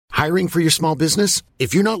Hiring for your small business?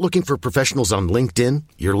 If you're not looking for professionals on LinkedIn,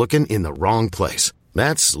 you're looking in the wrong place.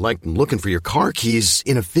 That's like looking for your car keys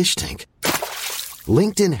in a fish tank.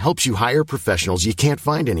 LinkedIn helps you hire professionals you can't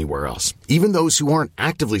find anywhere else, even those who aren't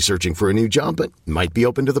actively searching for a new job but might be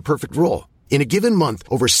open to the perfect role. In a given month,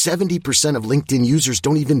 over 70% of LinkedIn users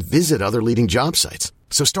don't even visit other leading job sites.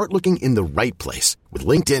 So start looking in the right place. With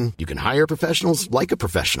LinkedIn, you can hire professionals like a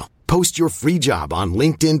professional. Post your free job on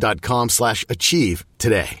linkedin.com/achieve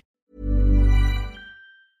today.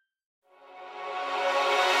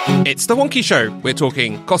 It's The Wonky Show. We're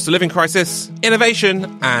talking cost of living crisis,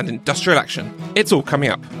 innovation, and industrial action. It's all coming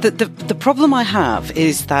up. The problem I have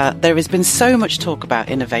is that there has been so much talk about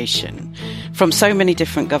innovation from so many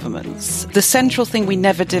different governments. The central thing we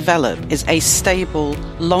never develop is a stable,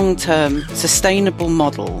 long-term, sustainable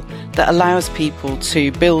model that allows people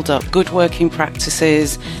to build up good working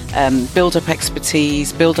practices, build up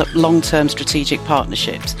expertise, build up long-term strategic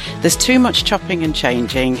partnerships. There's too much chopping and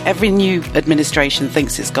changing. Every new administration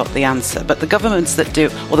thinks it's got the answer, but the governments that do,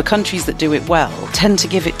 or the countries that do it well, tend to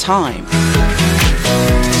give it time.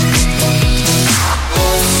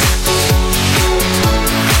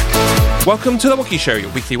 Welcome to The Wonky Show,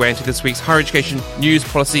 your weekly way into this week's higher education news,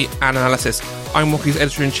 policy and analysis. I'm Wonky's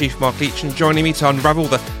Editor-in-Chief, Mark Leach, and joining me to unravel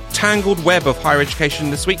the tangled web of higher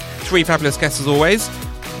education this week, three fabulous guests as always.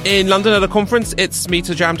 In London at a conference, it's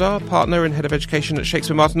Smita Jamdar, Partner and Head of Education at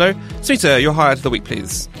Shakespeare Martineau. Smita, your highlight of the week,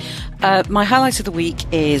 please. My highlight of the week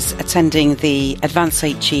is attending the Advance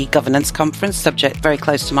HE Governance Conference, subject very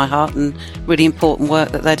close to my heart and really important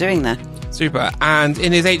work that they're doing there. Super. And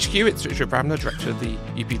in his HQ, it's Richard Bramner, Director of the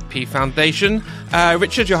UPP Foundation.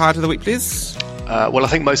 Richard, your highlight of the week, please. Well, I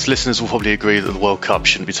think most listeners will probably agree that the World Cup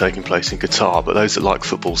shouldn't be taking place in Qatar, but those that like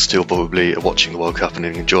football still probably are watching the World Cup and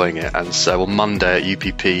enjoying it. And so on Monday at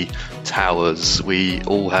UPP Towers, we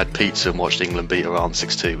all had pizza and watched England beat Iran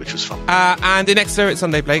 6-2, which was fun. And in Exeter, it's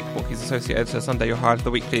Sunday Blake, Walkie's Associate Editor. Sunday, your highlight of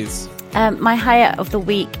the week, please. My highlight of the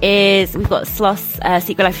week is we've got SLOS,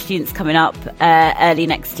 Secret Life of Students, coming up early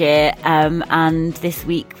next year. And this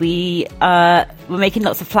week we're making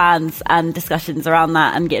lots of plans and discussions around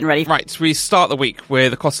that and getting ready. Right, we start the week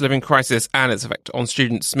with the cost of living crisis and its effect on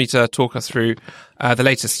students. Smita, talk us through the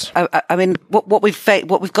latest. I mean, what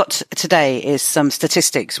we've got today is some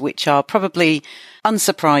statistics which are probably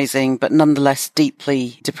unsurprising, but nonetheless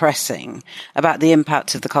deeply depressing about the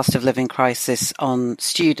impact of the cost of living crisis on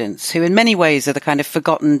students, who in many ways are the kind of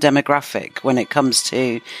forgotten demographic when it comes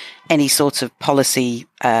to any sort of policy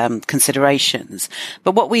considerations.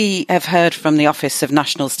 But what we have heard from the Office of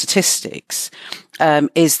National Statistics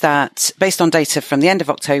is that, based on data from the end of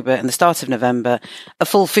October and the start of November, a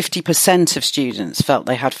full 50% of students felt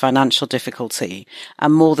they had financial difficulty,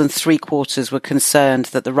 and more than 3/4 were concerned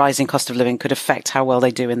that the rising cost of living could affect how well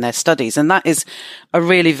they do in their studies. And that is a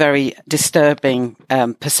really very disturbing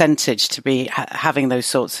percentage to be having those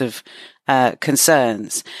sorts of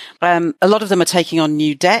concerns. A lot of them are taking on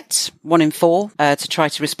new debt, 1 in 4, to try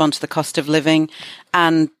to respond to the cost of living.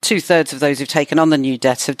 And 2/3 of those who've taken on the new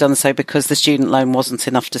debt have done so because the student loan wasn't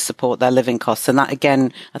enough to support their living costs. And that,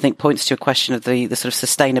 again, I think points to a question of the sort of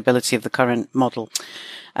sustainability of the current model.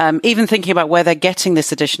 Even thinking about where they're getting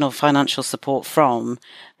this additional financial support from,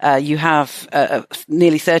 you have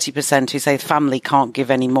nearly 30% who say family can't give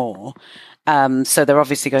any more. So they're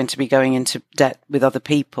obviously going to be going into debt with other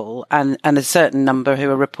people, and a certain number who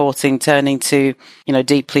are reporting turning to,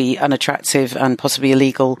 deeply unattractive and possibly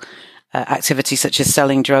illegal activities such as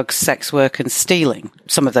selling drugs, sex work and stealing.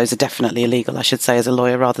 Some of those are definitely illegal, I should say, as a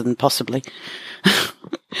lawyer, rather than possibly.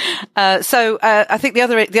 So I think the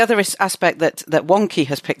other aspect that Wonky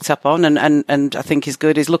has picked up on and I think is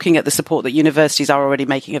good is looking at the support that universities are already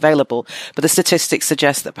making available, but the statistics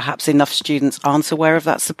suggest that perhaps enough students aren't aware of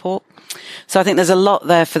that support. So I think there's a lot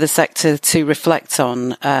there for the sector to reflect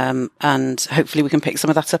on, and hopefully we can pick some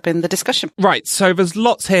of that up in the discussion. Right. So there's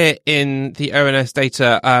lots here in the ONS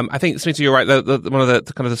data. I think, Smita, you're right. One of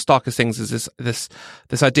the kind of the starkest things is this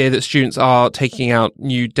idea that students are taking out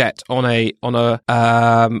new debt on a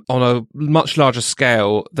much larger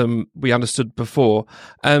scale than we understood before.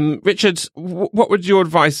 Richard, what would your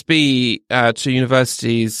advice be to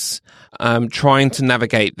universities trying to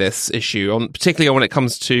navigate this issue, particularly when it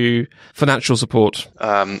comes to financial support?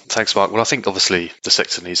 Thanks, Mark. Well, I think obviously the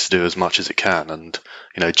sector needs to do as much as it can, and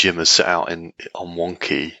Jim has set out on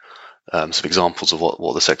Wonky some examples of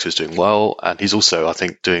what the sector is doing well, and he's also, I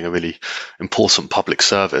think, doing a really important public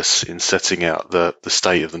service in setting out the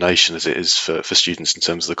state of the nation as it is for students in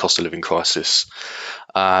terms of the cost of living crisis.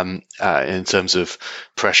 in terms of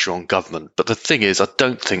pressure on government. But the thing is, I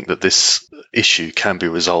don't think that this issue can be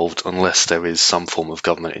resolved unless there is some form of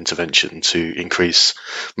government intervention to increase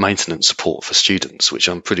maintenance support for students, which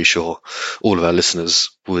I'm pretty sure all of our listeners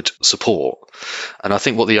would support. And I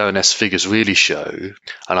think what the ONS figures really show,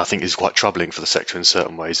 and I think is quite troubling for the sector in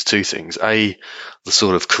certain ways, are two things. A, the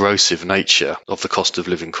sort of corrosive nature of the cost of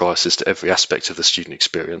living crisis to every aspect of the student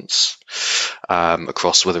experience,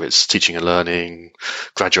 across whether it's teaching and learning,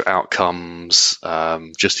 graduate outcomes,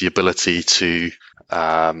 just the ability to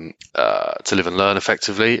live and learn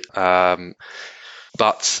effectively. And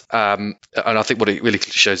I think what it really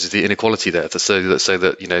shows is the inequality there. So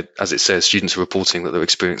that, as it says, students are reporting that they're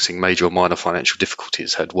experiencing major or minor financial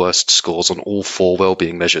difficulties, had worse scores on all 4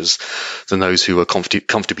 wellbeing measures than those who are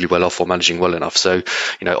comfortably well off or managing well enough. So,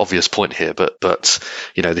 obvious point here, but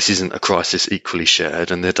this isn't a crisis equally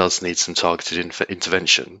shared, and there does need some targeted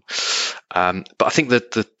intervention. But I think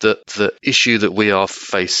that the issue that we are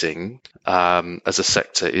facing as a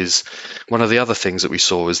sector is one of the other things that we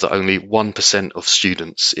saw is that only 1% of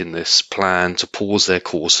students in this plan to pause their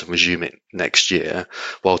course and resume it next year,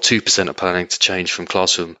 while 2% are planning to change from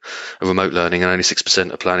classroom and remote learning, and only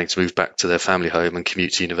 6% are planning to move back to their family home and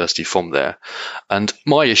commute to university from there. And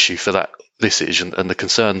my issue for this is, and the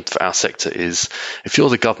concern for our sector is, if you're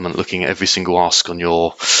the government looking at every single ask on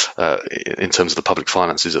your, in terms of the public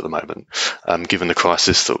finances at the moment, given the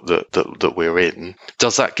crisis that we're in,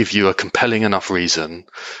 does that give you a compelling enough reason,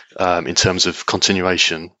 in terms of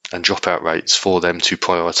continuation and dropout rates, for them to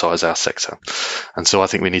prioritise our sector? And so I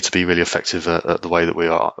think we need to be really effective at the way that we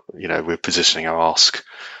are, we're positioning our ask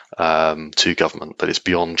to government, but it's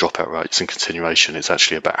beyond dropout rates and continuation. It's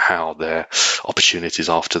actually about how their opportunities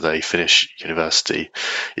after they finish university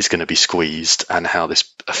is going to be squeezed, and how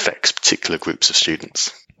this affects particular groups of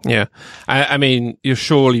students. Yeah. I mean, you're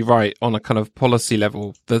surely right on a kind of policy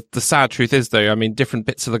level. The sad truth is, though, different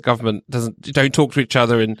bits of the government don't talk to each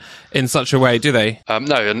other in such a way, do they?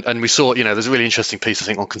 No. And we saw, there's a really interesting piece, I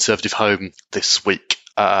think, on Conservative Home this week,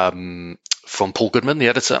 from Paul Goodman, the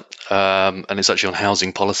editor, and it's actually on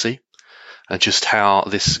housing policy, and just how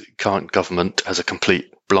this current government has a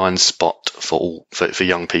complete blind spot for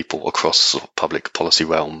young people across sort of public policy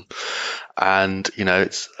realm. And,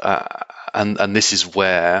 it's, and this is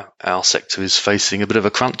where our sector is facing a bit of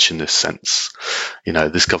a crunch in this sense.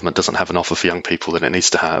 This government doesn't have an offer for young people that it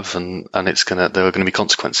needs to have, and there are going to be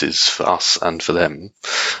consequences for us and for them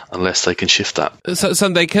unless they can shift that. So,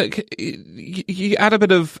 Sunday, you add a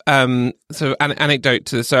bit of an anecdote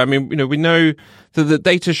to this. So, we know that the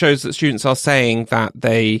data shows that students are saying that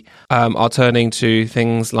they are turning to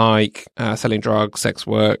things like selling drugs, sex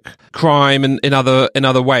work, crime, and in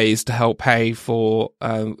other ways to help pay for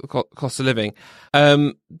cost of living.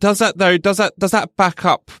 Does that back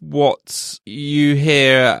up what you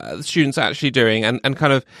hear students are actually doing, and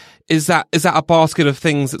kind of is that a basket of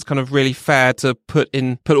things that's kind of really fair to put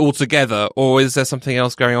all together, or is there something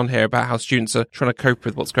else going on here about how students are trying to cope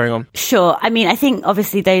with what's going on? Sure. I think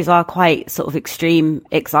obviously those are quite sort of extreme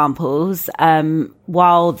examples.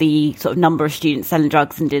 While the sort of number of students selling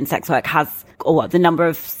drugs and doing sex work the number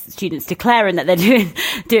of students declaring that they're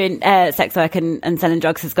doing sex work and selling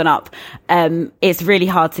drugs has gone up, it's really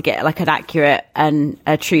hard to get like an accurate and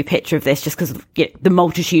a true picture of this, just because of the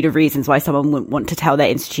multitude of reasons why someone wouldn't want to tell their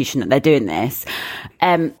institution that they're doing this.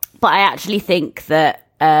 But I actually think that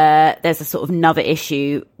there's a sort of another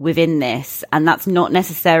issue within this, and that's not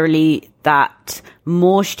necessarily that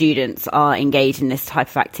more students are engaged in this type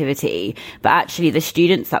of activity, but actually the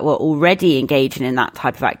students that were already engaging in that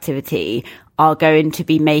type of activity are going to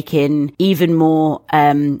be making even more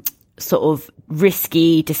sort of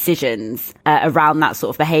risky decisions around that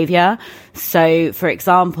sort of behaviour. So, for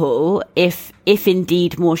example, if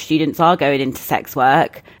indeed more students are going into sex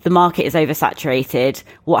work, the market is oversaturated.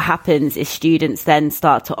 What happens is students then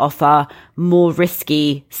start to offer more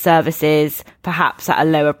risky services, perhaps at a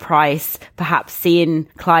lower price, perhaps seeing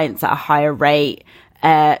clients at a higher rate.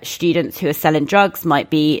 Students who are selling drugs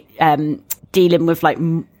might be dealing with like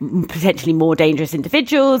potentially more dangerous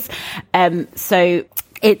individuals. So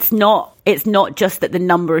it's not just that the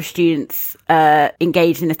number of students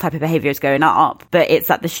engaged in this type of behaviour is going up, but it's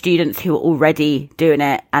that the students who are already doing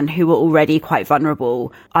it and who are already quite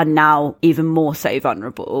vulnerable are now even more so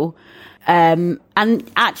vulnerable. And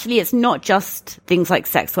actually, it's not just things like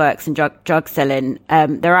sex works and drug selling.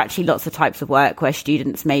 There are actually lots of types of work where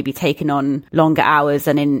students may be taking on longer hours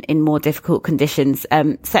and in more difficult conditions.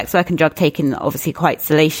 Sex work and drug taking are obviously quite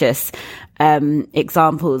salacious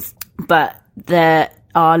examples, but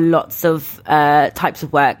are lots of types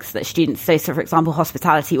of works that students, so for example,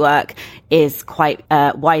 hospitality work is quite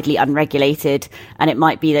widely unregulated, and it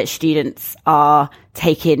might be that students are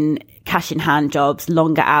taking cash in hand jobs,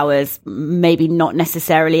 longer hours, maybe not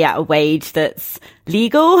necessarily at a wage that's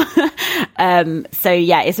legal. So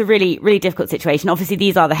yeah, it's a really, really difficult situation. Obviously,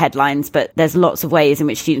 these are the headlines, but there's lots of ways in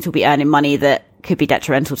which students will be earning money that could be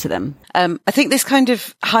detrimental to them. I think this kind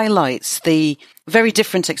of highlights the very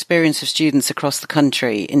different experience of students across the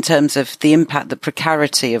country in terms of the impact that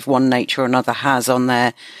precarity of one nature or another has on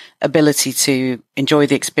their ability to enjoy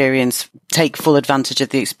the experience, take full advantage of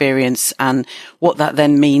the experience, and what that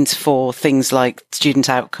then means for things like student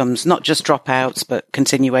outcomes, not just dropouts, but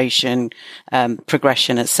continuation,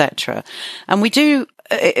 progression, etc. And we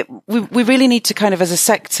really need to kind of, as a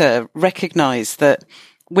sector, recognise that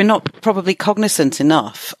we're not probably cognizant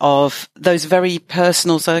enough of those very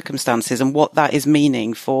personal circumstances and what that is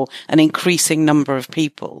meaning for an increasing number of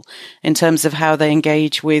people in terms of how they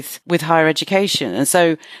engage with higher education. And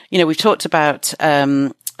so, we've talked about,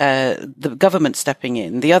 the government stepping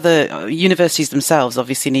in. The other universities themselves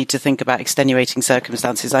obviously need to think about extenuating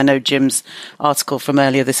circumstances. I know Jim's article from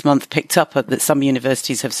earlier this month picked up that some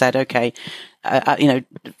universities have said, okay,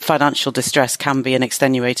 financial distress can be an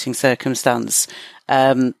extenuating circumstance.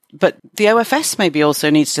 But the OFS maybe also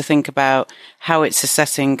needs to think about how it's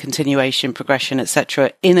assessing continuation, progression,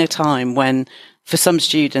 etc., in a time when, for some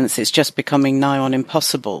students, it's just becoming nigh on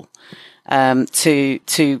impossible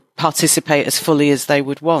to participate as fully as they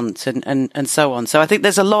would want, and so on. So I think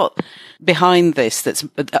there's a lot behind this that's,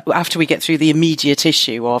 after we get through the immediate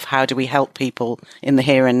issue of how do we help people in the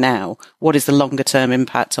here and now, what is the longer term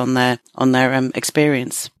impact on their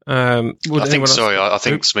experience? I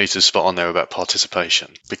think Smita's spot on there about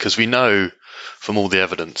participation, because we know from all the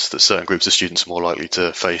evidence that certain groups of students are more likely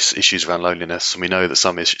to face issues around loneliness, and we know that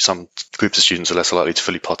some groups of students are less likely to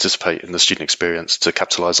fully participate in the student experience to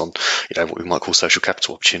capitalise on, what we might call social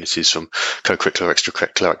capital opportunities from co-curricular,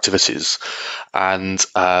 extracurricular activities. And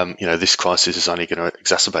this crisis is only going to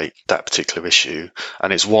exacerbate that particular issue,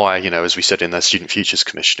 and it's why, as we said in the Student Futures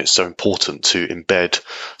Commission, it's so important to embed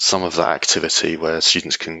some of that activity where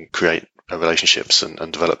students can create relationships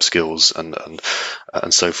and develop skills and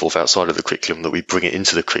so forth outside of the curriculum, that we bring it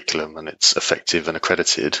into the curriculum and it's effective and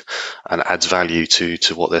accredited and adds value to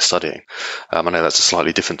what they're studying. I know that's a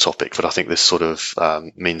slightly different topic, but I think this sort of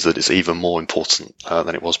means that it's even more important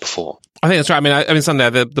than it was before. I think that's right. I mean, Sunday,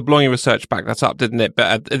 the belonging research backed that up, didn't it?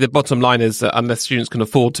 But the bottom line is that unless students can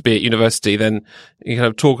afford to be at university, then you kind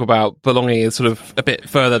of talk about belonging is sort of a bit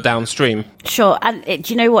further downstream. Sure. And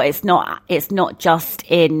do you know what? It's not just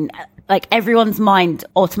in, like, everyone's mind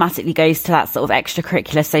automatically goes to that sort of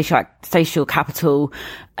extracurricular social capital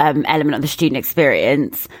element of the student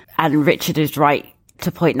experience. And Richard is right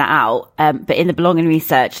to point that out. But in the belonging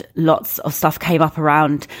research, lots of stuff came up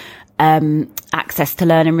around access to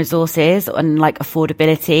learning resources and like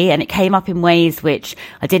affordability. And it came up in ways which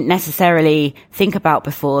I didn't necessarily think about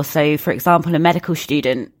before. So, for example, a medical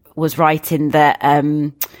student was writing that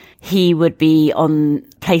he would be on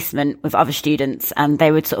placement with other students and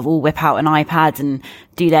they would sort of all whip out an iPad and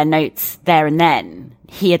do their notes there and then.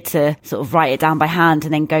 He had to sort of write it down by hand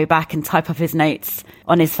and then go back and type up his notes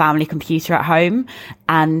on his family computer at home.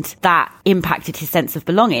 And that impacted his sense of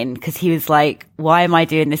belonging, because he was like, why am I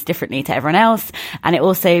doing this differently to everyone else? And it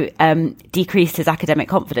also decreased his academic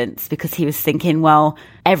confidence, because he was thinking, well,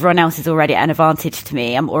 everyone else is already at an advantage to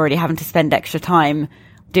me. I'm already having to spend extra time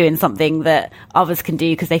doing something that others can do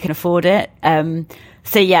because they can afford it.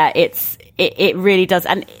 So yeah, it really does.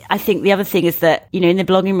 And I think the other thing is that, in the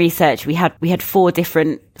belonging research, we had 4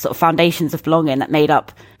 different sort of foundations of belonging that made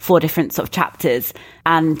up 4 different sort of chapters,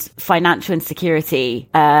 and financial insecurity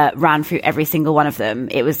ran through every single one of them.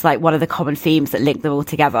 It was like one of the common themes that linked them all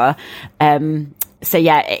together. So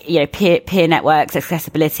yeah, peer networks,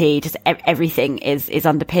 accessibility, just everything is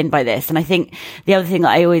underpinned by this. And I think the other thing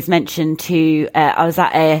that I always mention to, I was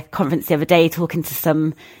at a conference the other day talking to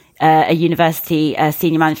some, a university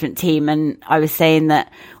senior management team, and I was saying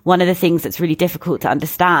that one of the things that's really difficult to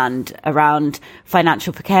understand around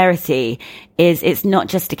financial precarity is it's not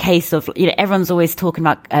just a case of, everyone's always talking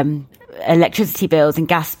about, electricity bills and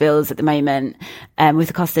gas bills at the moment, with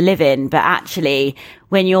the cost of living. But actually,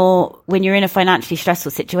 when you're in a financially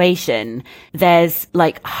stressful situation, there's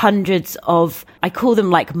like hundreds of, I call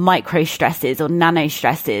them like micro stresses or nano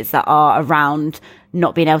stresses that are around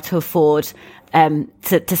not being able to afford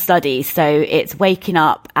to study. So it's waking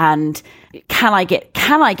up and can I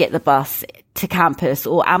get the bus to campus,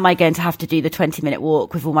 or am I going to have to do the 20-minute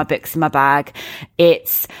walk with all my books in my bag?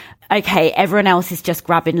 It's okay, everyone else is just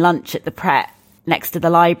grabbing lunch at the prep. next to the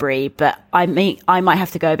library, but I might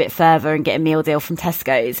have to go a bit further and get a meal deal from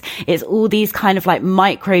Tesco's. It's all these kind of like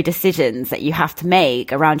micro decisions that you have to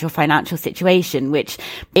make around your financial situation, which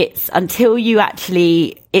it's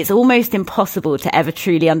almost impossible to ever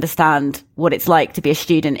truly understand what it's like to be a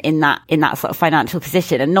student in that sort of financial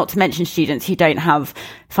position. And not to mention students who don't have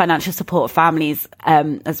financial support families,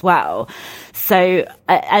 as well. So,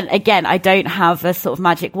 and again, I don't have a sort of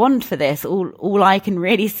magic wand for this. All I can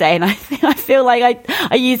really say, and I feel like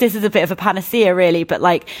I use this as a bit of a panacea really, but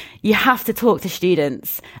like you have to talk to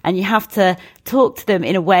students and you have to talk to them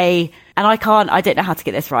in a way, and I don't know how to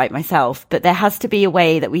get this right myself, but there has to be a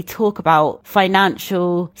way that we talk about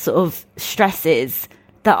financial sort of stresses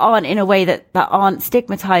that aren't in a way that aren't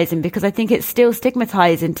stigmatizing, because I think it's still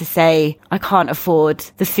stigmatizing to say, I can't afford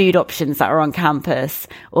the food options that are on campus,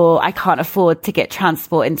 or I can't afford to get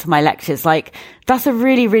transport into my lectures. Like, that's a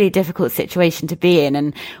really, really difficult situation to be in.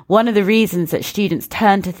 And one of the reasons that students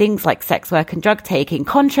turn to things like sex work and drug taking,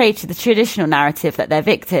 contrary to the traditional narrative that they're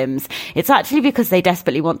victims, it's actually because they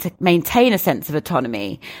desperately want to maintain a sense of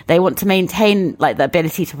autonomy. They want to maintain like the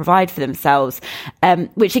ability to provide for themselves,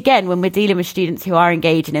 which again, when we're dealing with students who are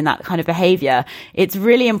engaging in that kind of behaviour, it's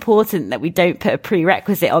really important that we don't put a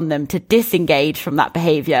prerequisite on them to disengage from that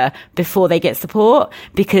behaviour before they get support.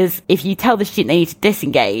 Because if you tell the student they need to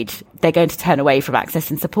disengage, they're going to turn away from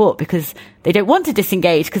accessing support because they don't want to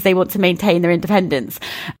disengage, because they want to maintain their independence.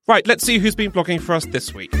 Right, let's see who's been blogging for us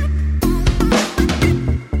this week.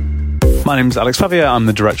 My name's Alex Favier. I'm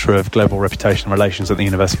the Director of Global Reputation and Relations at the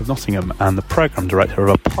University of Nottingham and the Programme Director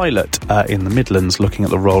of a pilot in the Midlands looking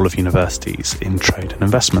at the role of universities in trade and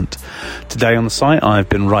investment. Today on the site, I've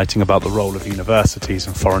been writing about the role of universities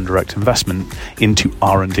and foreign direct investment into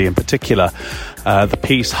R&D in particular. The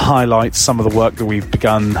piece highlights some of the work that we've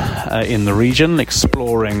begun in the region,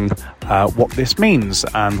 exploring what this means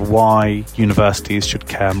and why universities should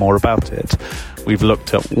care more about it. We've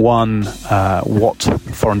looked at what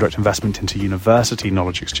foreign direct investment into university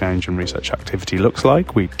knowledge exchange and research activity looks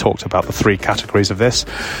like. We talked about the three categories of this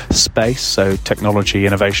space, so technology,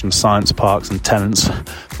 innovation, science parks and tenants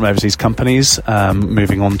from overseas companies,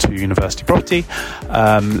 moving on to university property,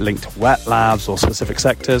 linked to wet labs or specific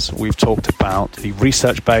sectors. We've talked about the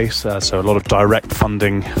research base, so a lot of direct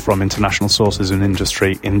funding from international sources and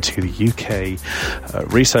industry into the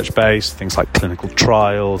UK research base, things like clinical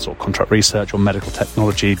trials or contract research or medical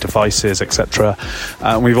technology, devices, etc.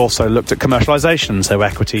 We've also looked at commercialisation, so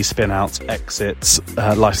equity, spin-outs, exits,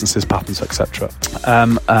 licenses, patents, etc.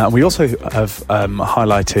 We also have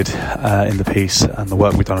highlighted in the piece and the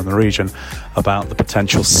work we've done in the region about the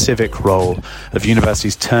potential civic role of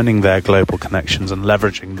universities turning their global connections and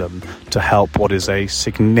leveraging them to help what is a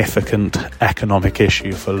significant economic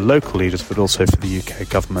issue for local leaders, but also for the UK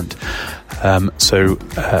government. So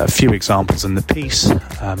a few examples in the piece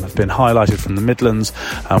have been highlighted from the Midlands,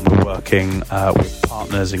 and we're working with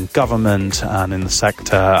partners in government and in the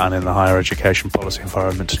sector and in the higher education policy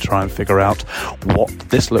environment to try and figure out what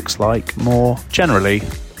this looks like more generally,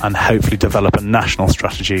 and hopefully develop a national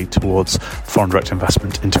strategy towards foreign direct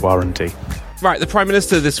investment into R&D. Right, the Prime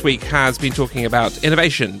Minister this week has been talking about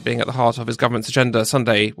innovation being at the heart of his government's agenda.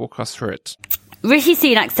 Sunday, walk us through it. Rishi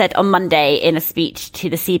Sunak said on Monday in a speech to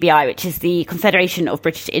the CBI, which is the Confederation of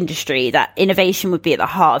British Industry, that innovation would be at the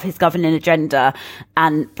heart of his governing agenda,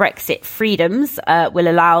 and Brexit freedoms will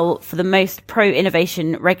allow for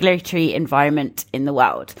pro-innovation regulatory environment in the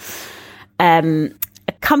world.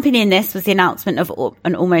 Accompanying this was the announcement of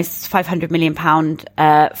an almost £500 million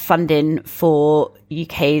funding for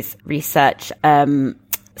UK's research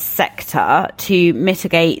sector to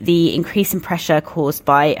mitigate the increasing pressure caused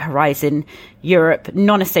by Horizon Europe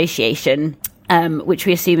non-association, which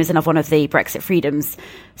we assume is another one of the Brexit freedoms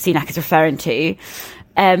Sunak is referring to.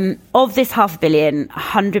 Of this £500 million,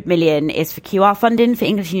 100 million is for QR funding for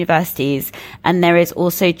English universities, and there is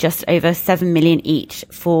also just over 7 million each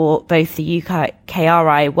for both the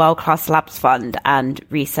UKRI World Class Labs Fund and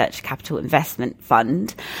Research Capital Investment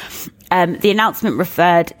Fund. The announcement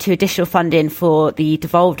referred to additional funding for the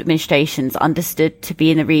devolved administrations understood to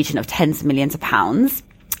be in the region of tens of millions of pounds.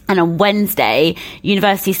 And on Wednesday,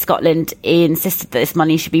 University Scotland insisted that this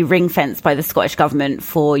money should be ring-fenced by the Scottish Government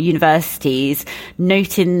for universities,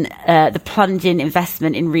 noting the plunging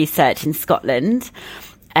investment in research in Scotland.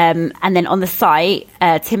 And then on the site,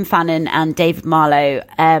 Tim Fannin and David Marlowe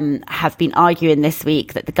have been arguing this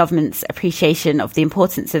week that the government's appreciation of the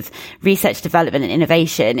importance of research, development and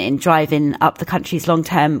innovation in driving up the country's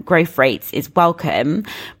long-term growth rates is welcome,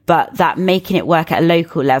 but that making it work at a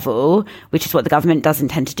local level, which is what the government does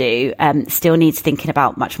intend to do, still needs thinking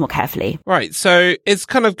about much more carefully. Right. So it's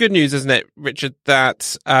kind of good news, isn't it, Richard,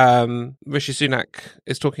 that Rishi Sunak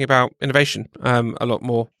is talking about innovation a lot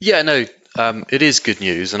more? Yeah, no, it is good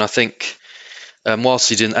news. And I think whilst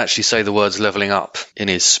he didn't actually say the words levelling up in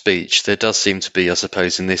his speech, there does seem to be, I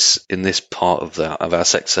suppose, in this part of our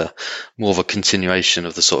sector, more of a continuation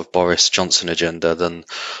of the sort of Boris Johnson agenda than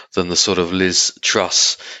the sort of Liz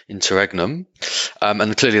Truss interregnum.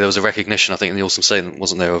 And clearly there was a recognition, I think, in the Autumn Statement,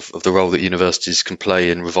 wasn't there, of the role that universities can play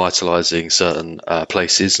in revitalising certain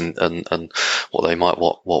places and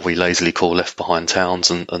what we lazily call left behind towns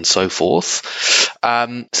and so forth.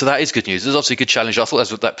 So that is good news. There's obviously a good challenge. I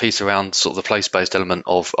thought that piece around sort of the place-based element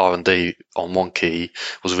of R&D on One Key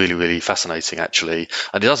was really, really fascinating, actually.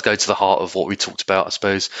 And it does go to the heart of what we talked about, I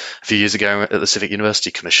suppose, a few years ago at the Civic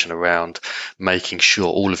University Commission around making sure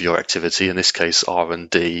all of your activity, in this case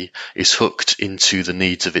R&D, is hooked into the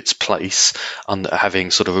needs of its place and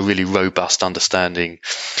having sort of a really robust understanding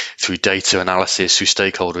through data analysis, through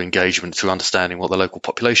stakeholder engagement, through understanding what the local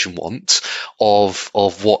population wants of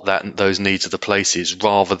what those needs of the place is,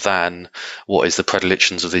 rather than what is the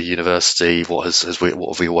predilections of the university, what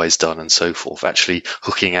have we always done, and so forth. Actually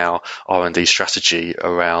hooking our R&D strategy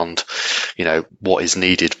around, what is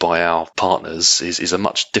needed by our partners is a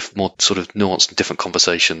much more sort of nuanced and different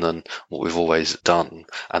conversation than what we've always done,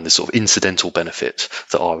 and the sort of incidental benefit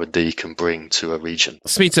that R&D can bring to a region.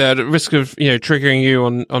 Smita, at risk of triggering you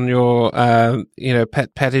on your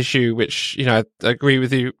pet issue, which I agree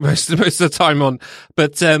with you most of the time on,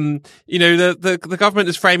 but the government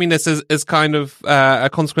is framing this as kind of a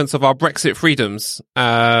consequence of our Brexit freedoms,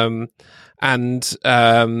 and that's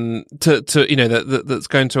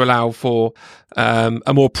going to allow for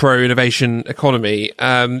a more pro-innovation economy.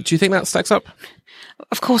 Do you think that stacks up?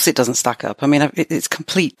 Of course it doesn't stack up. I mean, it's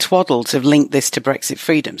complete twaddle to link this to Brexit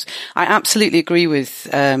freedoms. I absolutely agree with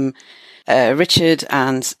Richard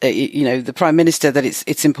and the Prime Minister that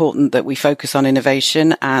it's important that we focus on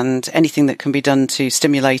innovation, and anything that can be done to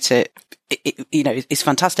stimulate it is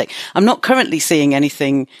fantastic. I'm not currently seeing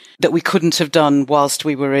anything that we couldn't have done whilst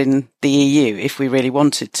we were in the EU if we really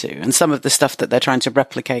wanted to. And some of the stuff that they're trying to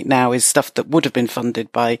replicate now is stuff that would have been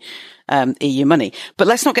funded by EU money. But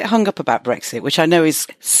let's not get hung up about Brexit, which I know is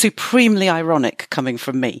supremely ironic coming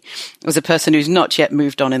from me as a person who's not yet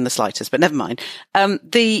moved on in the slightest, but never mind.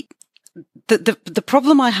 The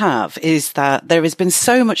problem I have is that there has been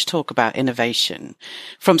so much talk about innovation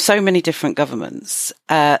from so many different governments,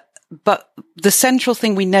 but the central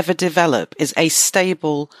thing we never develop is a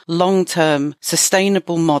stable, long-term,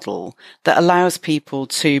 sustainable model that allows people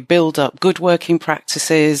to build up good working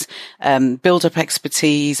practices, build up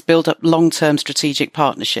expertise, build up long-term strategic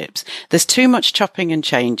partnerships. There's too much chopping and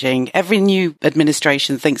changing. Every new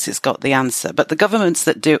administration thinks it's got the answer, but the governments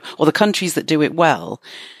that do, or the countries that do it well,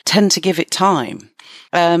 tend to give it time.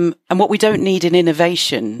 And what we don't need in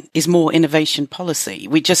innovation is more innovation policy.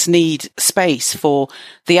 We just need space for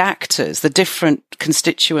the actors, the different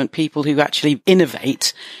constituent people who actually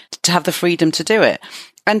innovate, to have the freedom to do it.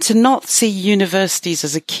 And to not see universities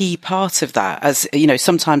as a key part of that, as,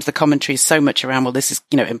 sometimes the commentary is so much around, well, this is,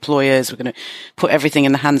 employers, we're going to put everything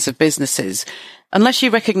in the hands of businesses. Unless you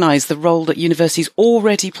recognise the role that universities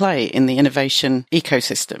already play in the innovation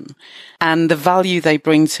ecosystem and the value they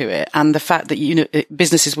bring to it, and the fact that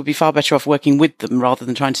businesses would be far better off working with them rather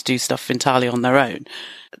than trying to do stuff entirely on their own,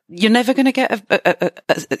 you're never going to get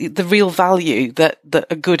the real value that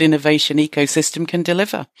a good innovation ecosystem can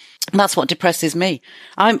deliver. And that's what depresses me.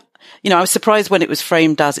 I was surprised when it was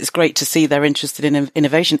framed as, it's great to see they're interested in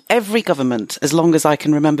innovation. Every government, as long as I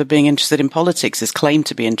can remember being interested in politics, has claimed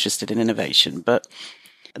to be interested in innovation, but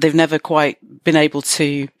they've never quite been able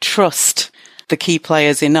to trust the key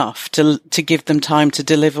players enough to give them time to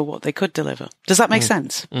deliver what they could deliver. Does that make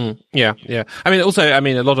sense? Yeah. I mean, also,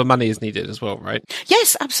 a lot of money is needed as well, right?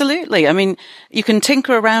 Yes, absolutely. I mean, you can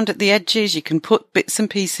tinker around at the edges, you can put bits and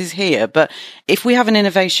pieces here, but if we have an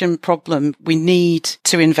innovation problem, we need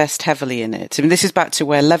to invest heavily in it. I mean, this is back to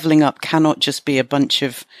where levelling up cannot just be a bunch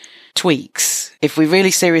of tweaks. If we're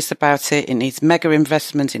really serious about it, it needs mega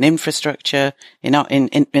investment in infrastructure, in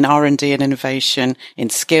R&D and innovation, in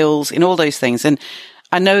skills, in all those things. And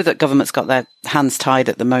I know that government's got their hands tied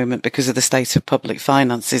at the moment because of the state of public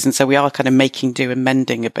finances. And so we are kind of making do and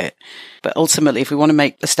mending a bit. But ultimately, if we want to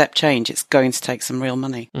make a step change, it's going to take some real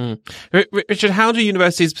money. Richard, how do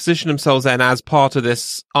universities position themselves then as part of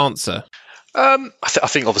this answer? I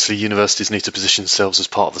think obviously universities need to position themselves as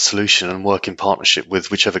part of the solution and work in partnership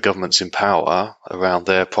with whichever government's in power around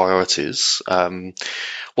their priorities.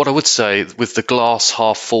 What I would say, with the glass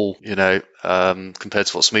half full, compared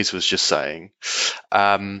to what Smita was just saying,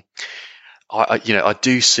 I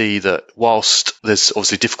do see that whilst there's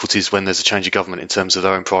obviously difficulties when there's a change of government in terms of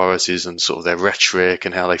their own priorities and sort of their rhetoric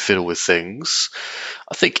and how they fiddle with things,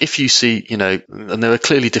 I think if you see, and there are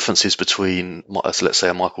clearly differences between, let's say,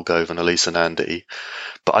 a Michael Gove and a Lisa Nandy,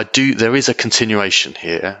 but there is a continuation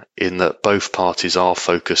here in that both parties are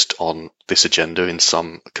focused on this agenda in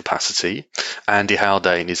some capacity. Andy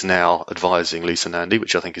Haldane is now advising Lisa Nandy,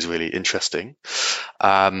 which I think is really interesting.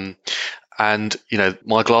 And,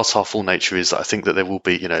 my glass half full nature is that I think that there will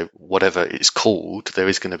be, whatever it's called, there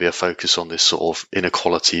is going to be a focus on this sort of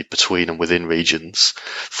inequality between and within regions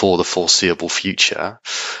for the foreseeable future.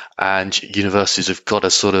 And universities have got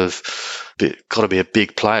to be a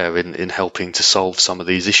big player in helping to solve some of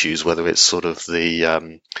these issues, whether it's sort of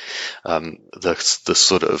the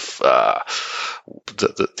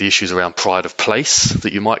issues around pride of place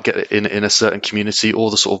that you might get in a certain community,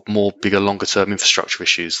 or the sort of more bigger, longer term infrastructure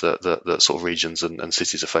issues that sort of regions and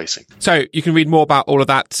cities are facing. So you can read more about all of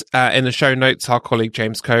that in the show notes. Our colleague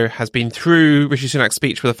James Coe has been through Rishi Sunak's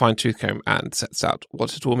speech with a fine tooth comb and sets out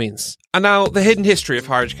what it all means. And now the hidden history of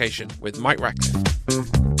higher education with Mike Ratcliffe.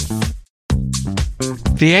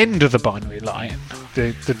 The end of the binary line,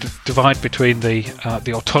 the divide between the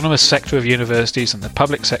autonomous sector of universities and the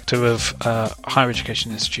public sector of higher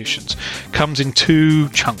education institutions, comes in two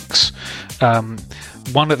chunks.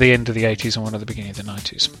 One at the end of the 80s and one at the beginning of the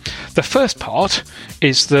 90s. The first part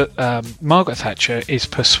is that Margaret Thatcher is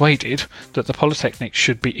persuaded that the Polytechnics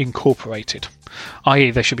should be incorporated,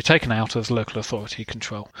 i.e. they should be taken out of local authority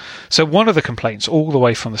control. So one of the complaints all the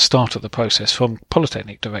way from the start of the process from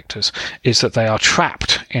Polytechnic directors is that they are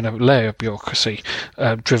trapped in a layer of bureaucracy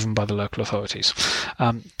driven by the local authorities.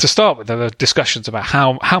 To start with, there were discussions about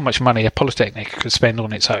how much money a Polytechnic could spend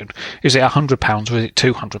on its own. Is it £100 or is it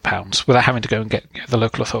 £200 without having to go and get the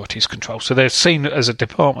local authorities' control? So they're seen as a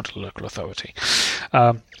department of the local authority.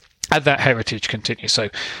 And that heritage continues. So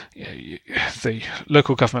the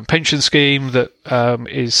local government pension scheme that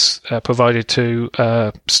is provided to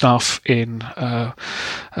staff in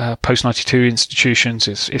post-92 institutions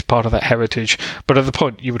is part of that heritage. But at the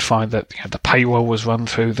point, you would find that the payroll was run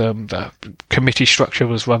through them, the committee structure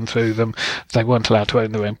was run through them, they weren't allowed to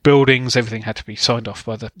own their own buildings, everything had to be signed off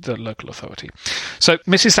by the local authority. So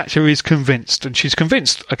Mrs. Thatcher is convinced, and she's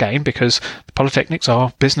convinced, again, because the Polytechnics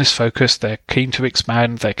are business-focused, they're keen to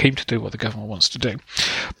expand, they're keen to do what the government wants to do.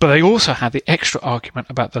 But they also had the extra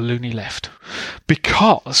argument about the loony left.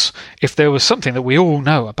 Because if there was something that we all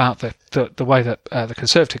know about the way that the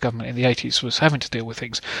Conservative government in the 80s was having to deal with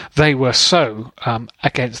things, they were so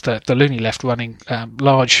against the loony left running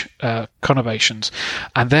large conurbations,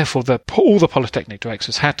 and therefore all the Polytechnic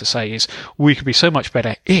directors had to say is, we could be so much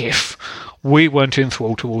better if we weren't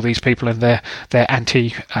enthralled to all these people and their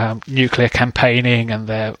anti-nuclear campaigning and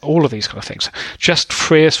all of these kind of things. Just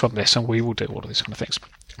free us from this and we will do all of these kind of things.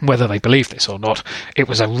 Whether they believe this or not, it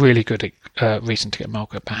was a really good reason to get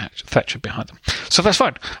Margaret Thatcher behind them. So that's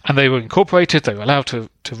fine. And they were incorporated, they were allowed to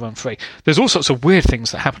run free. There's all sorts of weird things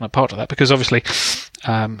that happen as part of that, because obviously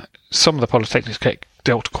some of the Polytechnics get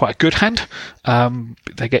dealt quite a good hand.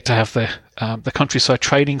 They get to have the countryside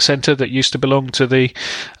training centre that used to belong to the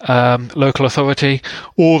local authority,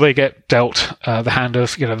 or they get dealt the hand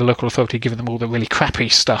of the local authority giving them all the really crappy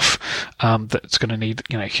stuff that's going to need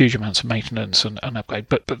huge amounts of maintenance and upgrade.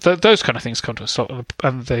 But those kind of things come to a stop,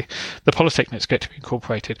 and the Polytechnics get to be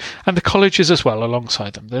incorporated, and the colleges as well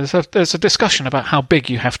alongside them. There's a discussion about how big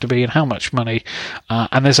you have to be and how much money,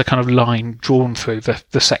 and there's a kind of line drawn through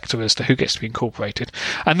the sector as to who gets to be incorporated,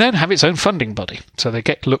 and then have its own funding body. So they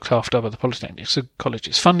get looked after by the Polytechnics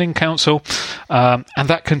Colleges Funding Council, and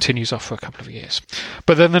that continues off for a couple of years.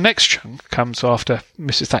 But then the next chunk comes after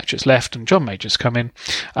Mrs. Thatcher's left and John Major's come in,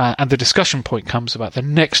 and the discussion point comes about the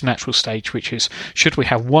next natural stage, which is, should we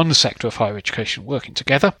have one sector of higher education working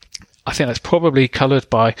together? I think that's probably coloured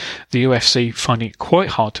by the UFC finding it quite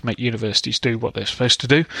hard to make universities do what they're supposed to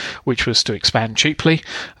do, which was to expand cheaply.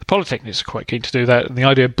 The Polytechnics are quite keen to do that, and the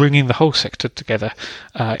idea of bringing the whole sector together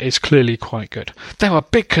is clearly quite good. There are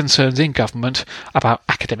big concerns in government about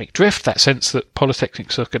academic drift, that sense that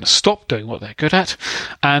Polytechnics are going to stop doing what they're good at,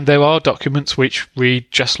 and there are documents which read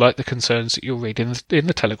just like the concerns that you'll read in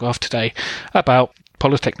the Telegraph today about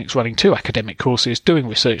polytechnics running 2 academic courses, doing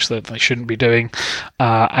research that they shouldn't be doing,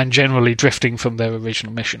 and generally drifting from their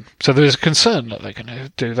original mission. So there's a concern that they're going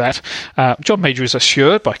to do that. John Major is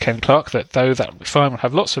assured by Ken Clark that though that will be fine, we'll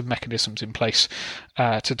have lots of mechanisms in place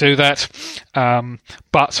to do that.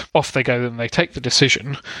 But off they go, and they take the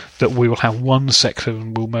decision that we will have one sector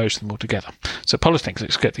and we'll merge them all together. So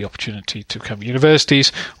polytechnics get the opportunity to become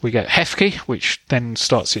universities. We get HEFCE, which then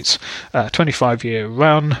starts its 25-year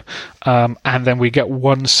run, and then we get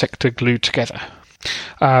one sector glued together.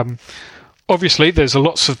 Obviously, there's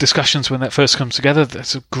lots of discussions when that first comes together.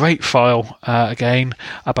 There's a great file, again,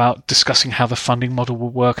 about discussing how the funding model will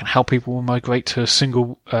work and how people will migrate to a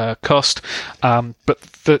single cost. But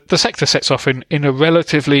the sector sets off in a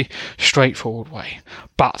relatively straightforward way.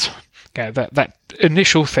 But that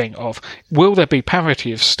initial thing of, will there be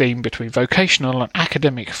parity of steam between vocational and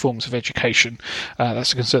academic forms of education?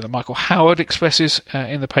 That's a concern that Michael Howard expresses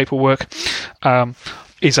in the paperwork.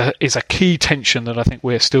 Is a key tension that I think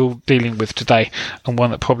we're still dealing with today, and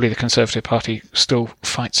one that probably the Conservative Party still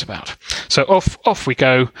fights about. So off we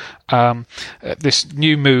go. This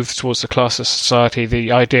new move towards the classless society,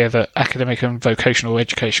 the idea that academic and vocational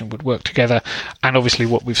education would work together, and obviously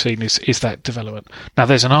what we've seen is that development. Now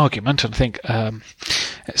there's an argument, and I think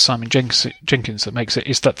Simon Jenkins that makes it,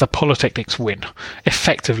 is that the polytechnics win.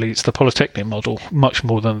 Effectively, it's the polytechnic model much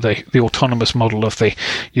more than the autonomous model of the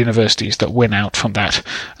universities that win out from that.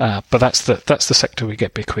 But that's the sector we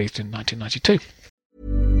get bequeathed in 1992.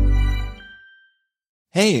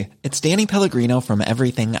 Hey, it's Danny Pellegrino from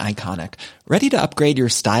Everything Iconic. Ready to upgrade your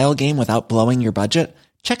style game without blowing your budget?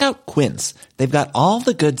 Check out Quince. They've got all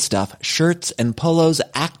the good stuff, shirts and polos,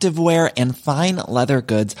 activewear, and fine leather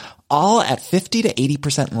goods, all at 50 to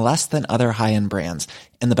 80% less than other high-end brands.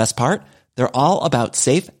 And the best part? They're all about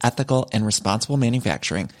safe, ethical, and responsible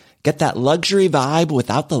manufacturing. Get that luxury vibe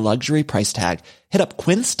without the luxury price tag. Hit up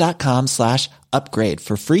quince.com/upgrade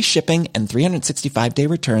for free shipping and 365-day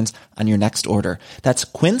returns on your next order. That's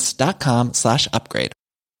quince.com/upgrade.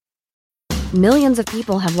 Millions of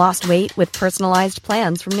people have lost weight with personalized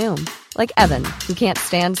plans from Noom. Like Evan, who can't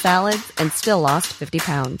stand salads and still lost 50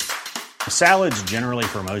 pounds. Salads generally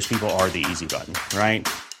for most people are the easy button, right?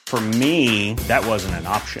 For me, that wasn't an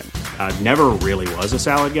option. I never really was a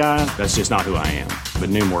salad guy. That's just not who I am. But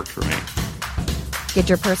Noom worked for me. Get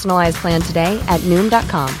your personalized plan today at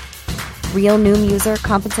Noom.com. Real Noom user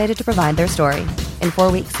compensated to provide their story. In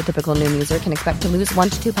 4 weeks, the typical Noom user can expect to lose 1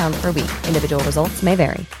 to 2 pounds per week. Individual results may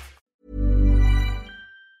vary.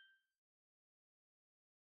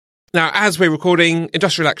 Now, as we're recording,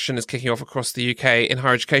 industrial action is kicking off across the UK in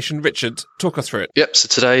higher education. Richard, talk us through it. Yep, so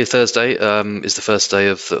today, Thursday, is the first day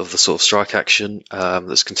of the sort of strike action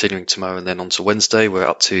that's continuing tomorrow and then on to Wednesday. We're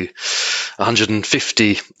up to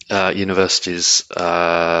 150 universities,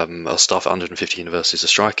 or staff at 150 universities are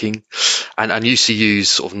striking. And UCU's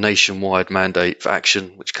sort of nationwide mandate for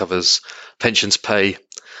action, which covers pensions pay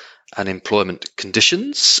and employment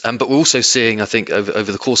conditions. But we're also seeing, I think, over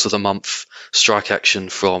the course of the month, strike action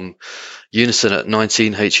from Unison at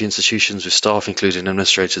 19 HE institutions with staff, including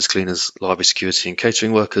administrators, cleaners, library security and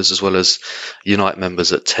catering workers, as well as Unite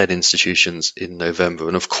members at 10 institutions in November.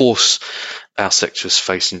 And of course, our sector has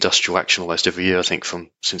faced industrial action almost every year, I think,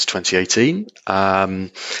 since 2018.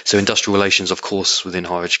 So industrial relations, of course, within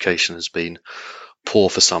higher education has been poor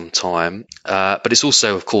for some time. But it's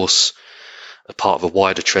also, of course, a part of a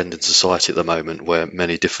wider trend in society at the moment where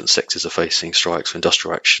many different sectors are facing strikes for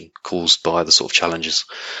industrial action caused by the sort of challenges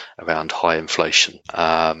around high inflation.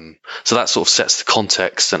 So that sort of sets the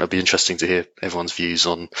context, and it'll be interesting to hear everyone's views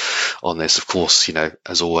on this. Of course,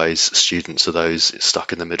 as always, students are those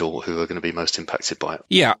stuck in the middle who are going to be most impacted by it.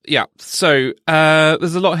 Yeah. So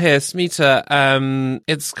there's a lot here, Smita.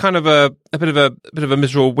 It's kind of a bit of a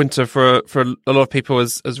miserable winter for a lot of people,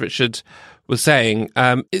 as Richard was saying.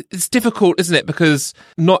 It's difficult, isn't it? Because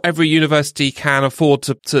not every university can afford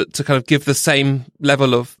to kind of give the same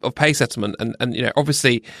level of pay settlement. And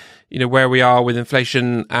obviously, where we are with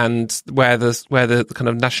inflation and where the kind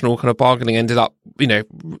of national kind of bargaining ended up,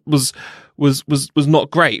 was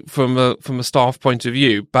not great from a staff point of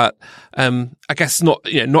view. But I guess not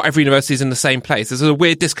every university is in the same place. There's a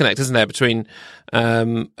weird disconnect, isn't there, between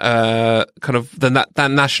kind of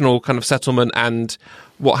that national kind of settlement and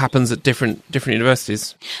what happens at different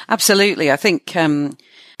universities. Absolutely. I think,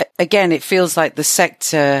 again, it feels like the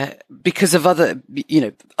sector, because of other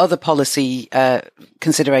policy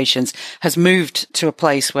considerations, has moved to a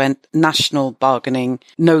place where national bargaining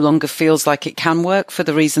no longer feels like it can work for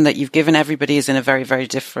the reason that you've given. Everybody is in a very, very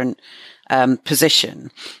different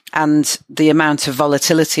position. And the amount of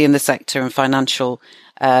volatility in the sector and financial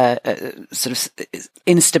sort of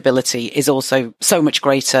instability is also so much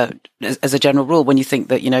greater as a general rule when you think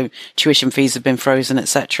that, tuition fees have been frozen,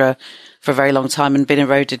 etc., for a very long time and been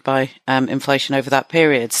eroded by inflation over that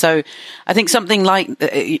period. So I think something like,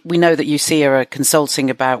 we know that UC are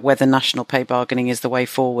consulting about whether national pay bargaining is the way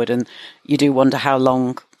forward, and you do wonder how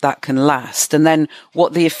long that can last, and then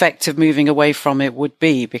what the effect of moving away from it would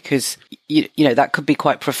be, because that could be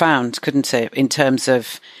quite profound, couldn't it, in terms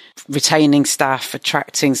of retaining staff,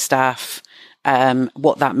 attracting staff,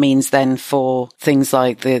 what that means then for things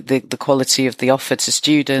like the quality of the offer to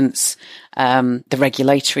students, the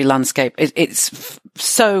regulatory landscape. It's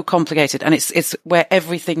so complicated, and it's where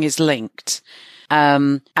everything is linked.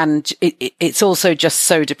 And it's also just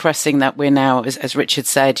so depressing that we're now, as Richard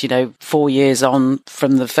said, 4 years on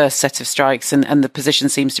from the first set of strikes, and the position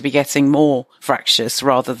seems to be getting more fractious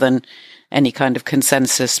rather than any kind of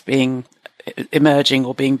consensus being emerging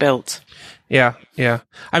or being built. Yeah.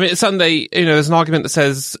 I mean, Sunday, there's an argument that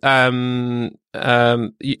says,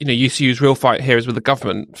 UCU's real fight here is with the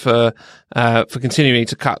government for continuing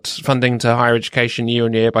to cut funding to higher education year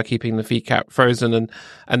on year by keeping the fee cap frozen,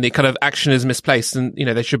 and the kind of action is misplaced, and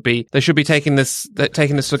they should be taking this to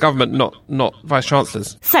the government, not vice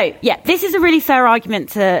chancellors. So yeah, this is a really fair argument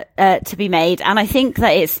to be made, and I think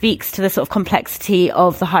that it speaks to the sort of complexity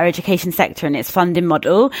of the higher education sector and its funding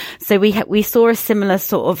model. So we saw a similar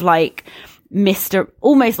sort of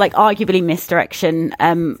almost like arguably misdirection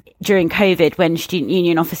during COVID, when student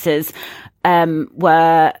union officers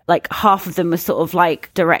were half of them were sort of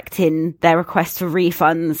directing their requests for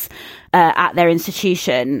refunds at their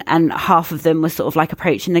institution, and half of them were sort of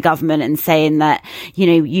approaching the government and saying that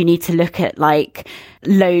you need to look at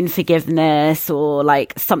loan forgiveness or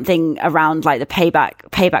something around the payback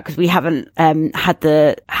because we haven't had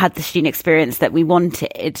the student experience that we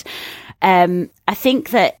wanted. I think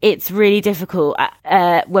that it's really difficult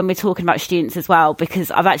when we're talking about students as well,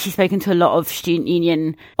 because I've actually spoken to a lot of student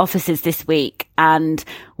union officers this week, and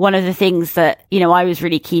one of the things that I was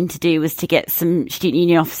really keen to do was to get some student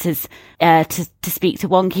union officers to speak to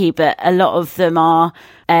Wonky, but a lot of them are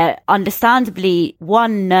understandably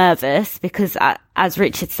nervous because, as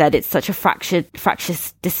Richard said, it's such a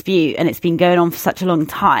fractious dispute, and it's been going on for such a long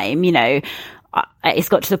time. It's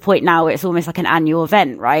got to the point now where it's almost like an annual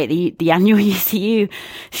event, right? The annual UCU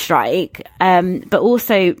strike. But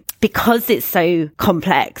also because it's so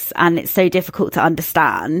complex and it's so difficult to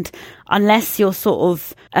understand, unless you're sort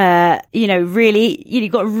of, really,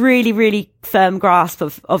 you've got a really, really firm grasp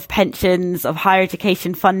of pensions, of higher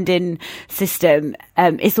education funding system.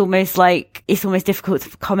 It's almost difficult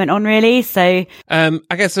to comment on, really. So,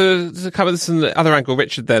 I guess to cover this from the other angle,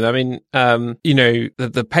 Richard, then, I mean,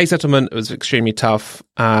 the pay settlement was extremely tough.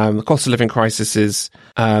 The cost of living crisis is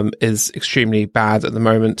extremely bad at the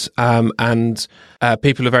moment. And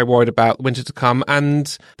people are very worried about winter to come.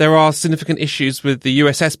 And there are significant issues with the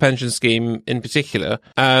USS pension scheme in particular.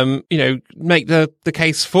 Make the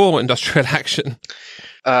case for industrial action.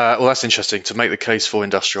 Well, that's interesting, to make the case for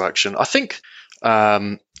industrial action. I think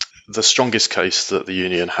the strongest case that the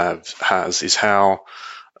union has is how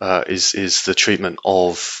is the treatment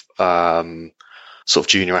of sort of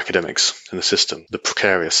junior academics in the system, the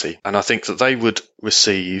precariously. And I think that they would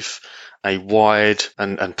receive a wide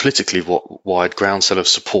and politically wide groundswell of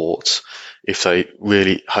support if they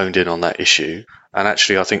really honed in on that issue. And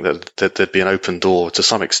actually, I think that there'd be an open door to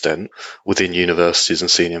some extent within universities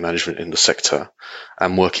and senior management in the sector,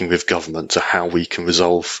 and working with government to how we can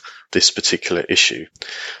resolve this particular issue.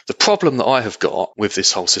 The problem that I have got with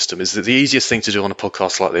this whole system is that the easiest thing to do on a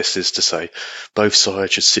podcast like this is to say both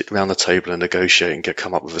sides should sit around the table and negotiate and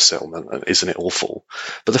come up with a settlement. And isn't it awful?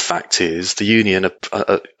 But the fact is, the union,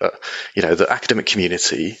 the academic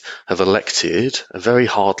community have elected a very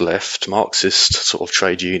hard left Marxist sort of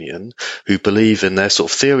trade union who believe in their sort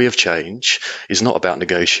of theory of change is not about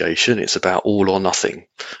negotiation. It's about all or nothing.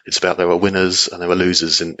 It's about there are winners and there are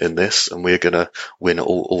losers in this, and we're going to win at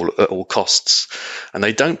all costs. And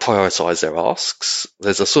they don't prioritise their asks.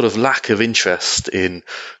 There's a sort of lack of interest in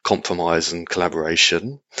compromise and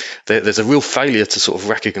collaboration. There's a real failure to sort of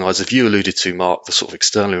recognise, as you alluded to, Mark, the sort of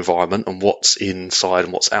external environment and what's inside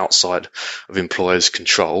and what's outside of employers'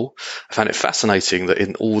 control. I found it fascinating that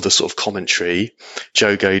in all the sort of commentary,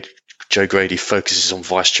 Joe Jo Grady focuses on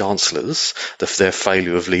vice chancellors, their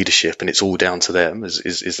failure of leadership, and it's all down to them,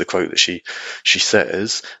 is the quote that she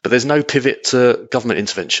says. But there's no pivot to government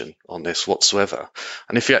intervention on this whatsoever.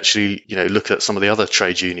 And if you actually, look at some of the other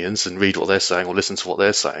trade unions and read what they're saying or listen to what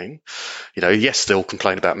they're saying, yes, they'll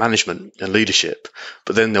complain about management and leadership,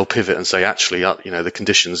 but then they'll pivot and say, actually, the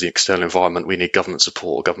conditions, the external environment, we need government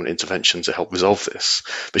support or government intervention to help resolve this.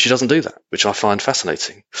 But she doesn't do that, which I find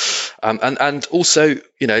fascinating. And also,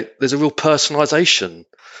 there's a real personalisation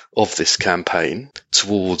of this campaign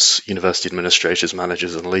towards university administrators,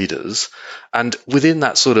 managers and leaders. And within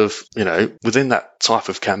that sort of, within that type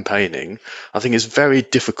of campaigning, I think it's very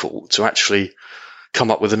difficult to actually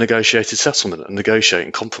come up with a negotiated settlement and negotiate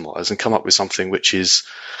and compromise and come up with something which is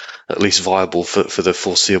at least viable for the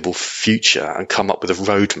foreseeable future, and come up with a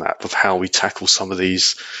roadmap of how we tackle some of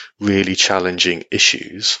these really challenging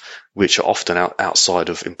issues, which are often outside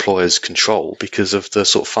of employers' control because of the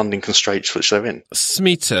sort of funding constraints which they're in.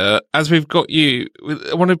 Smita, as we've got you,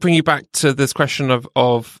 I want to bring you back to this question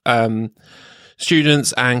of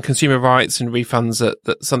students and consumer rights and refunds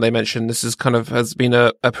that Sunday mentioned. This is has been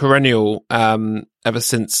a perennial ever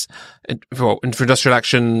since for industrial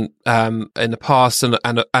action in the past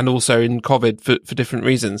and also in COVID for different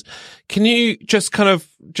reasons. Can you just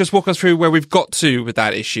walk us through where we've got to with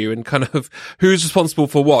that issue and who's responsible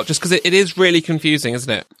for what? Just because it is really confusing,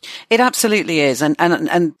 isn't it? It absolutely is.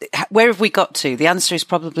 And where have we got to? The answer is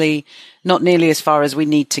probably not nearly as far as we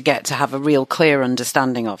need to get to have a real clear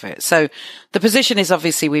understanding of it. So the position is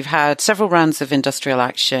obviously we've had several rounds of industrial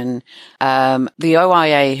action. The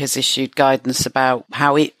OIA has issued guidance about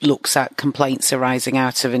how it looks at complaints arising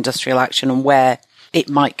out of industrial action and where it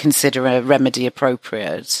might consider a remedy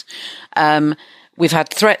appropriate. We've had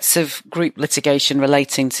threats of group litigation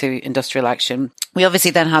relating to industrial action. We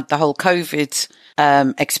obviously then had the whole COVID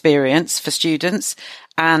experience for students,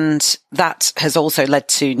 and that has also led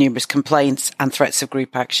to numerous complaints and threats of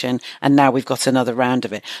group action, and now we've got another round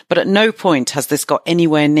of it. But at no point has this got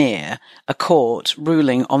anywhere near a court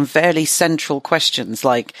ruling on fairly central questions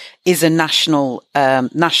like, is a national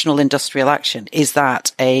industrial action, is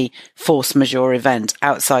that a force majeure event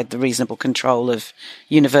outside the reasonable control of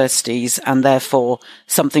universities, and therefore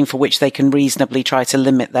something for which they can reasonably try to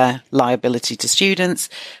limit their liability to students?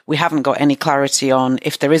 We haven't got any clarity on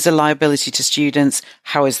if there is a liability to students,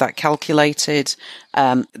 how is that calculated?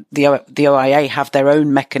 The OIA have their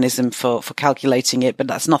own mechanism for calculating it,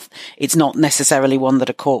 but it's not necessarily one that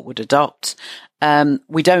a court would adopt.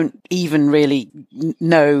 We don't even really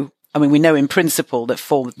know. I mean, we know in principle that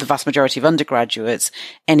for the vast majority of undergraduates,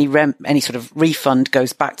 any sort of refund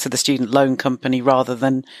goes back to the student loan company rather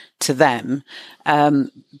than to them.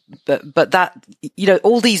 But that,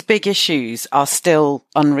 all these big issues are still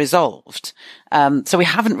unresolved. So we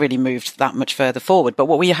haven't really moved that much further forward. But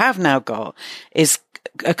what we have now got is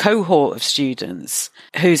a cohort of students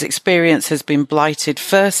whose experience has been blighted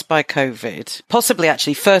first by COVID, possibly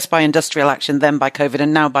actually first by industrial action, then by COVID,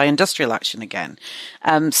 and now by industrial action again.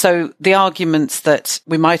 So the arguments that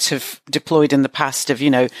we might have deployed in the past of,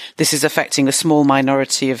 this is affecting a small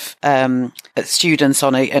minority of students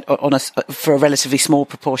for a relatively small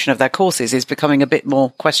proportion of their courses is becoming a bit more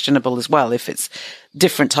questionable as well, if it's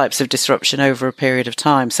different types of disruption over a period of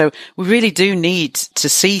time. So we really do need to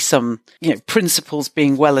see some, principles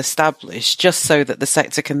being well established, just so that the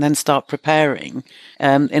sector can then start preparing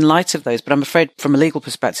in light of those. But I'm afraid from a legal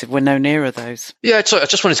perspective, we're no nearer those. Yeah, I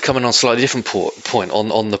just wanted to come in on a slightly different point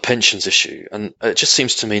on the pensions issue. And it just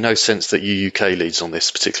seems to me no sense that UUK leads on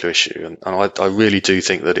this particular issue. And I really do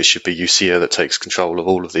think that it should be UCIA that takes control of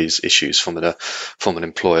all of these issues from an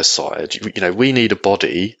employer side. We need a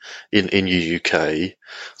body in UUK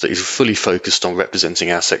that is fully focused on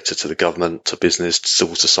representing our sector to the government, to business, to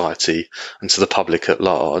civil society, and to the public at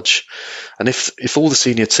large. And if all the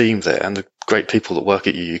senior team there and the great people that work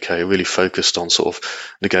at UUK are really focused on sort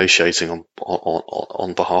of negotiating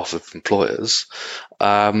on behalf of employers,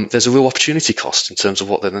 there's a real opportunity cost in terms of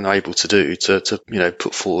what they're then able to do to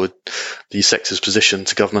put forward the sector's position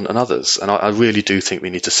to government and others. And I really do think we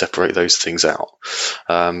need to separate those things out,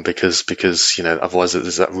 because otherwise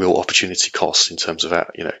there's that real opportunity cost in terms of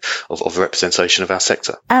of representation of our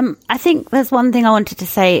sector. I think there's one thing I wanted to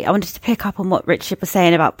say. I wanted to pick up on what Richard was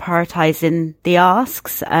saying about prioritising the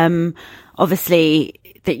asks. Obviously,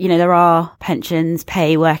 there are pensions,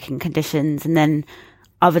 pay, working conditions, and then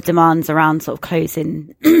other demands around sort of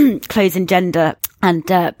closing gender and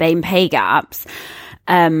BAME pay gaps.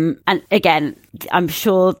 And again, I'm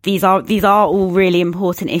sure these are all really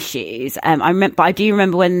important issues. I do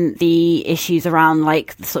remember when the issues around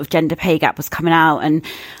like the sort of gender pay gap was coming out, and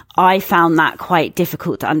I found that quite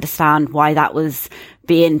difficult to understand why that was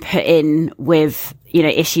being put in with, you know,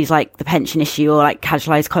 issues like the pension issue or like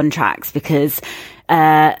casualised contracts, because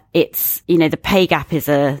it's, you know, the pay gap is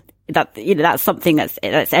that's something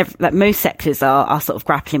that most sectors are sort of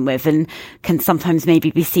grappling with, and can sometimes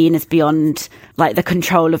maybe be seen as beyond like the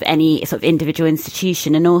control of any sort of individual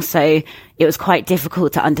institution. And also it was quite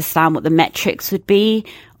difficult to understand what the metrics would be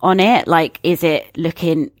on it. Like, is it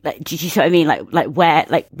looking like, do you see what I mean? Like where,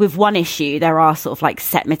 like with one issue, there are sort of like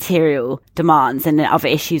set material demands, and then other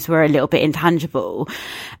issues were a little bit intangible.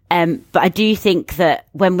 But I do think that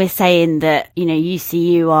when we're saying that, you know,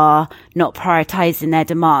 UCU are not prioritising their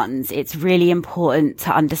demands, it's really important to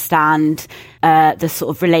understand the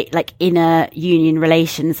sort of inner union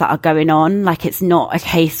relations that are going on. Like, it's not a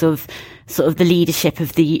case of sort of the leadership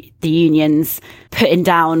of the unions putting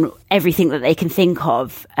down everything that they can think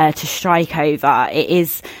of to strike over. It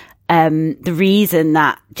is the reason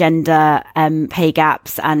that gender pay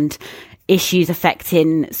gaps and issues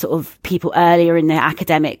affecting sort of people earlier in their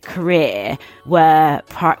academic career were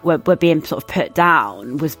being sort of put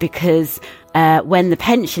down was because when the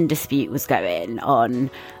pension dispute was going on,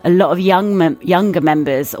 a lot of younger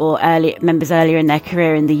members or members earlier in their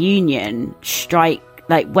career in the union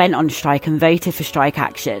went on strike and voted for strike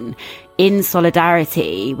action in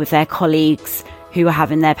solidarity with their colleagues who were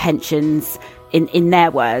having their pensions, in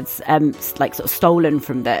their words, like sort of stolen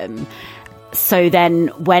from them. So then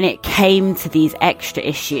when it came to these extra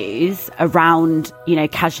issues around, you know,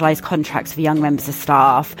 casualised contracts for young members of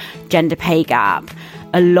staff, gender pay gap,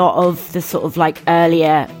 a lot of the sort of like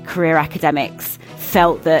earlier career academics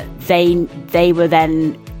felt that they were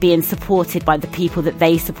then being supported by the people that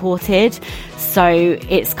they supported. So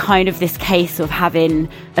it's kind of this case of having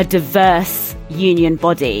a diverse union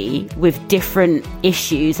body with different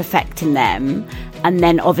issues affecting them. And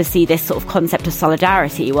then obviously this sort of concept of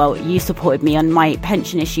solidarity. Well, you supported me on my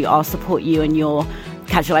pension issue, I'll support you on your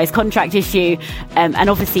casualised contract issue. And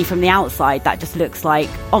obviously from the outside, that just looks like,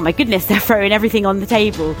 oh my goodness, they're throwing everything on the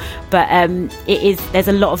table. But there's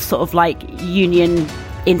a lot of sort of like union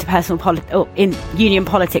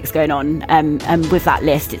politics going on. And with that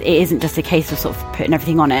list, it isn't just a case of sort of putting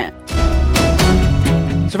everything on it.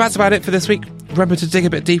 So that's about it for this week. Remember to dig a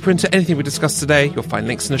bit deeper into anything we discussed today. You'll find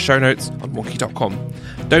links in the show notes on wonky.com.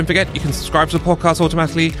 Don't forget, you can subscribe to the podcast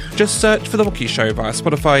automatically. Just search for The Wonky Show via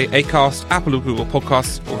Spotify, Acast, Apple or Google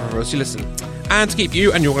Podcasts, or wherever else you listen. And to keep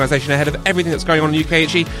you and your organisation ahead of everything that's going on in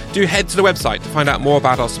UKHE, do head to the website to find out more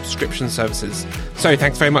about our subscription services. So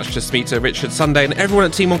thanks very much to Smita, Richard, Sunday and everyone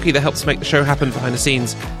at Team Wonky that helps make the show happen behind the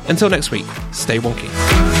scenes. Until next week, stay wonky.